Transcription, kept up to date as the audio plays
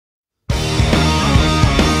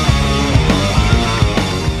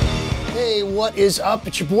What is up?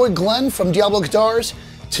 It's your boy Glenn from Diablo Guitars.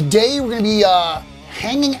 Today we're going to be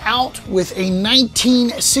hanging out with a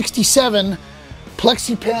 1967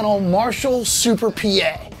 Plexi Panel Marshall Super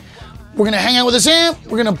PA. We're going to hang out with this amp,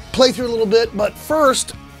 we're going to play through it a little bit, but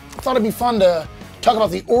first I thought it'd be fun to talk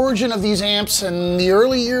about the origin of these amps and the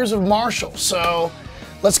early years of Marshall. So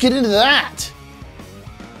let's get into that.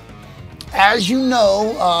 As you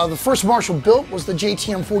know, the first Marshall built was the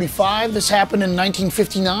JTM 45. This happened in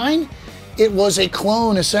 1959. It was a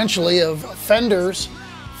clone, essentially, of Fender's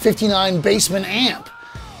 59 Bassman amp.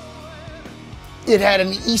 It had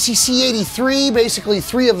an ECC 83, basically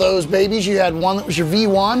three of those babies. You had one that was your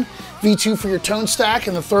V1, V2 for your tone stack,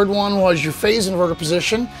 and the third one was your phase inverter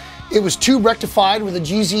position. It was tube rectified with a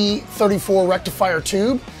GZ34 rectifier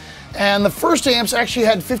tube. And the first amps actually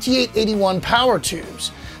had 5881 power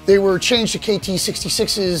tubes. They were changed to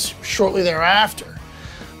KT66s shortly thereafter.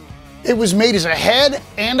 It was made as a head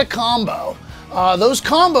and a combo. Those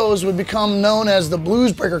combos would become known as the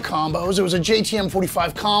Bluesbreaker combos. It was a JTM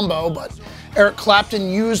 45 combo, but Eric Clapton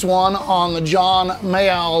used one on the John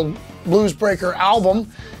Mayall Bluesbreaker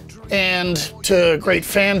album, and to great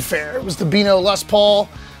fanfare. It was the Beano Les Paul,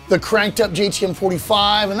 the cranked up JTM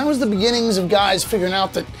 45, and that was the beginnings of guys figuring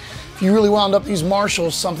out that if you really wound up these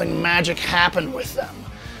Marshalls, something magic happened with them.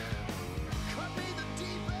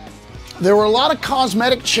 There were a lot of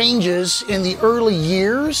cosmetic changes in the early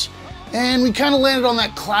years, and we kind of landed on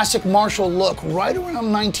that classic Marshall look. Right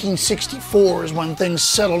around 1964 is when things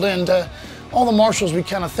settled into all the Marshalls we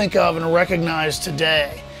kind of think of and recognize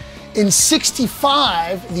today. In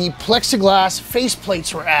 '65, the plexiglass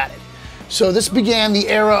faceplates were added. So this began the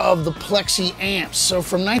era of the Plexi amps. So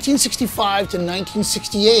from 1965 to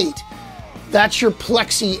 1968, that's your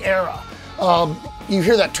Plexi era. You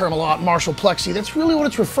hear that term a lot, Marshall Plexi. That's really what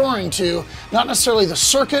it's referring to, not necessarily the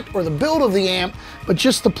circuit or the build of the amp, but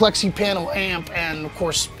just the Plexi Panel amp. And of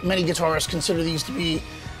course, many guitarists consider these to be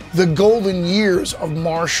the golden years of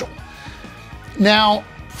Marshall. Now,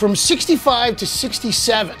 from 65 to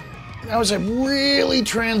 67, that was a really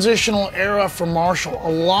transitional era for Marshall.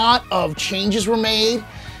 A lot of changes were made,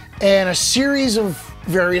 and a series of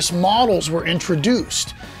various models were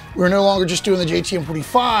introduced. We're no longer just doing the JTM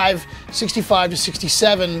 45. 65 to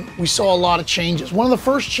 67, we saw a lot of changes. One of the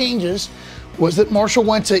first changes was that Marshall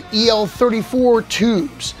went to EL34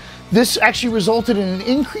 tubes. This actually resulted in an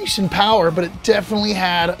increase in power, but it definitely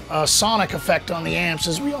had a sonic effect on the amps,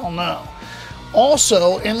 as we all know.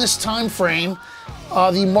 Also, in this time frame,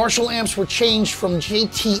 the Marshall amps were changed from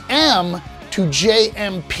JTM to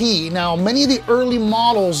JMP. Now, many of the early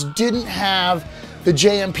models didn't have the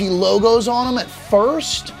JMP logos on them at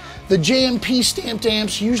first. The JMP stamped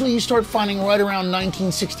amps, usually you start finding right around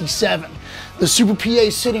 1967. The Super PA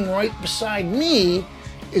sitting right beside me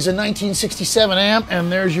is a 1967 amp, and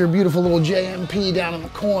there's your beautiful little JMP down in the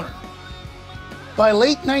corner. By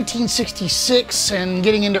late 1966 and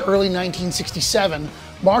getting into early 1967,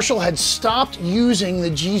 Marshall had stopped using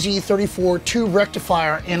the GZ34 tube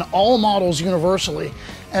rectifier in all models universally,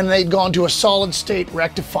 and they'd gone to a solid state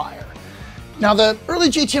rectifier. Now, the early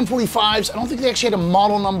JTM 45s, I don't think they actually had a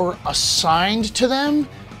model number assigned to them,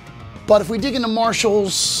 but if we dig into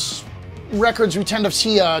Marshall's records, we tend to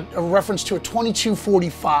see a reference to a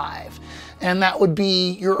 2245, and that would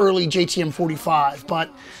be your early JTM 45.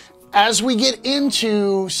 But as we get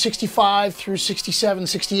into 65 through 67,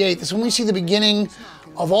 68, this is when we see the beginning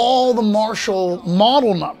of all the Marshall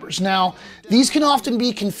model numbers. Now, these can often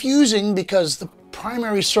be confusing because the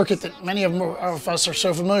primary circuit that many of us are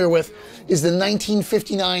so familiar with is the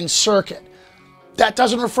 1959 circuit. That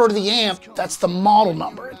doesn't refer to the amp, that's the model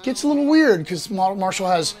number. It gets a little weird because Marshall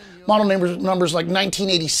has model numbers like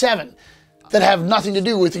 1987 that have nothing to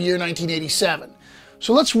do with the year 1987.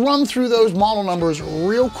 So let's run through those model numbers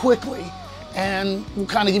real quickly, and we'll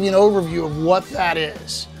kind of give you an overview of what that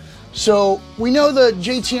is. So we know the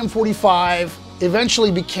JTM 45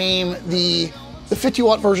 eventually became the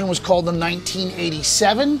 50-watt version was called the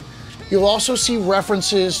 1987. You'll also see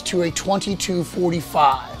references to a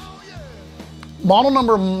 2245. Model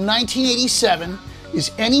number 1987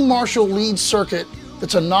 is any Marshall lead circuit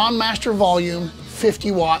that's a non-master volume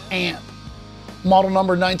 50-watt amp. Model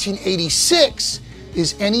number 1986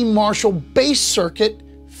 is any Marshall bass circuit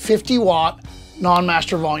 50-watt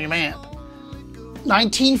non-master volume amp.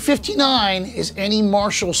 1959 is any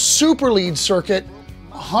Marshall super lead circuit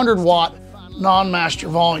 100-watt non-master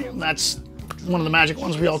volume. That's one of the magic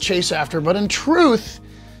ones we all chase after, but in truth,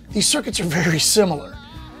 these circuits are very similar.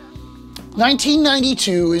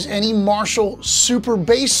 1992 is any Marshall super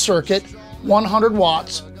bass circuit 100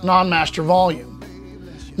 watts non-master volume.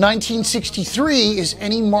 1963 is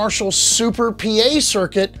any Marshall super PA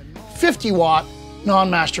circuit 50 watt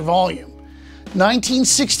non-master volume.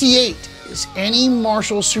 1968 is any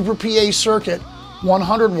Marshall Super PA circuit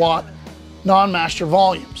 100 watt non-master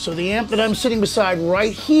volume. So the amp that I'm sitting beside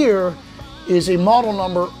right here is a model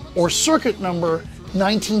number or circuit number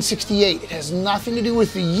 1968. It has nothing to do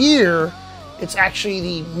with the year. It's actually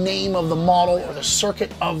the name of the model or the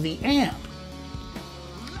circuit of the amp.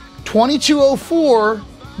 2204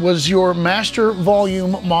 was your master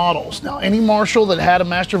volume models. Now, any Marshall that had a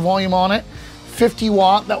master volume on it, 50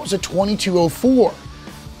 watt, that was a 2204.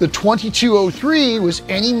 The 2203 was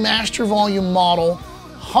any master volume model,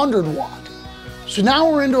 100 watt. So now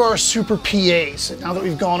we're into our Super PAs, now that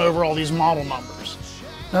we've gone over all these model numbers.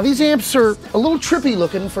 Now these amps are a little trippy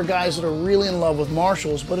looking for guys that are really in love with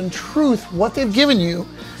Marshalls, but in truth, what they've given you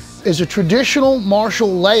is a traditional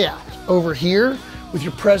Marshall layout over here with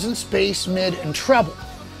your presence, bass, mid, and treble.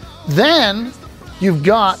 Then you've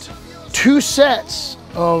got two sets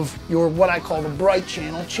of your, what I call the bright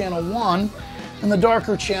channel, channel 1, and the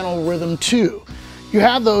darker channel, rhythm 2. You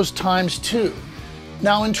have those times 2.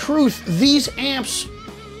 Now in truth, these amps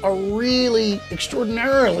are really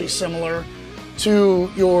extraordinarily similar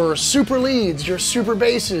to your super leads, your super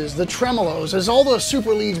basses, the tremolos. As all those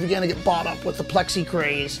super leads began to get bought up with the plexi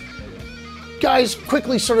craze, guys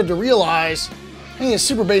quickly started to realize, hey, a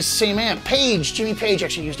super bass, same amp. Jimmy Page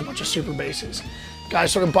actually used a bunch of super basses.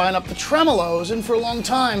 Guys started buying up the tremolos, and for a long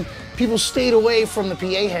time, people stayed away from the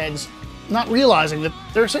PA heads, not realizing that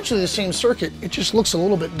they're essentially the same circuit. It just looks a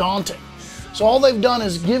little bit daunting. So all they've done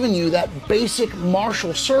is given you that basic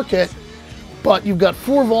Marshall circuit, but you've got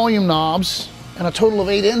 4 volume knobs and a total of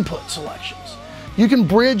 8 input selections. You can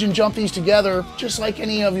bridge and jump these together just like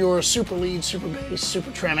any of your super lead, super bass,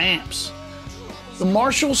 super trem amps. The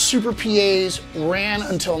Marshall Super PAs ran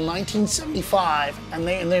until 1975 and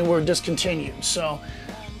they were discontinued. So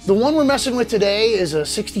the one we're messing with today is a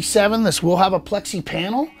 67. This will have a plexi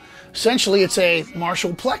panel. Essentially it's a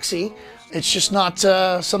Marshall plexi. It's just not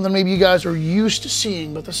something maybe you guys are used to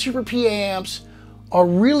seeing, but the Super PA amps are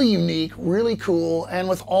really unique, really cool, and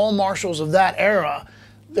with all Marshalls of that era,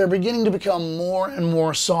 they're beginning to become more and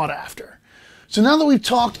more sought after. So now that we've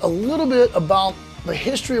talked a little bit about the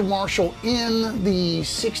history of Marshall in the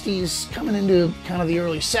 60s, coming into kind of the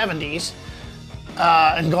early 70s,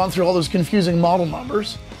 and gone through all those confusing model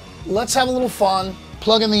numbers, let's have a little fun,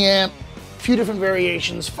 plug in the amp, a few different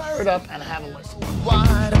variations, fire it up, and have a listen.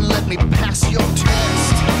 Wide and let me pass your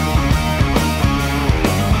test.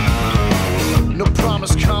 No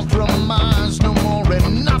promise, compromise, no more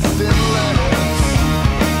and nothing less.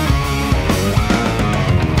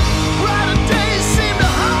 Brighter days seem to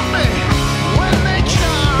haunt me when they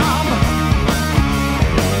come.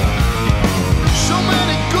 So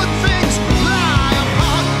many good things lie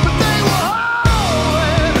apart, but they were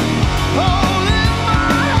all in my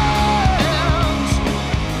hands.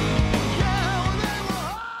 Yeah, they were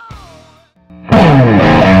all.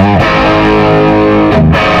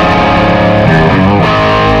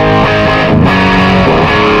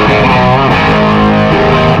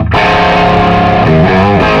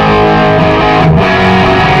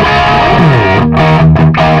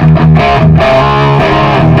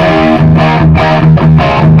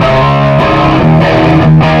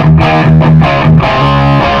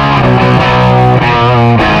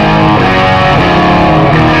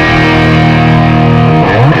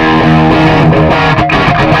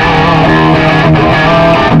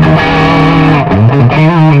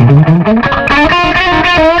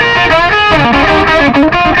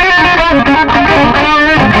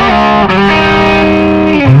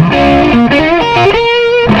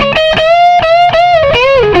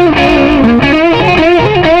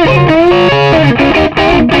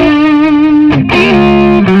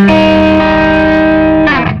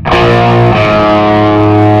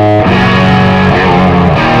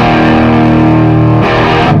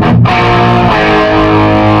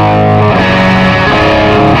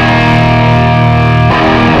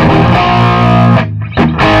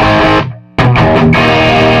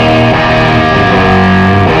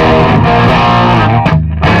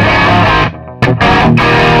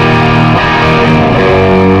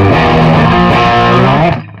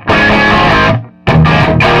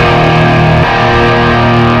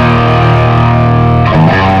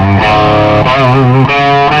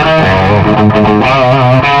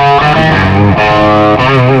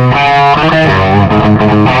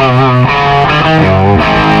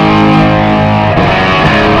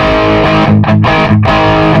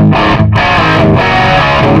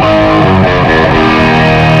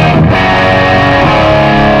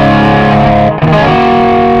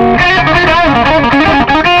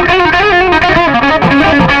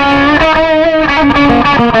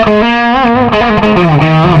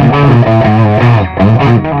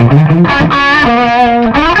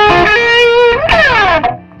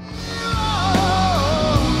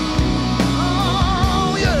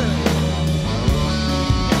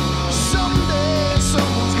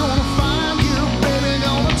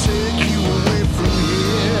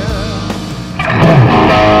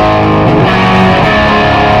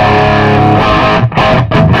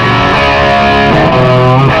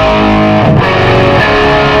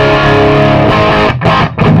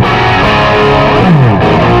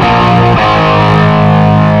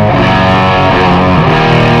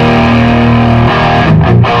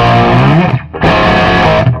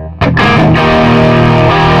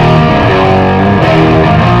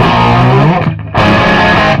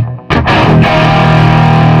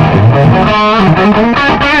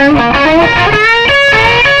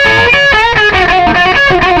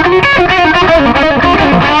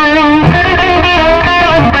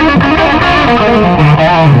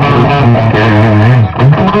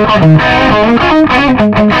 Thank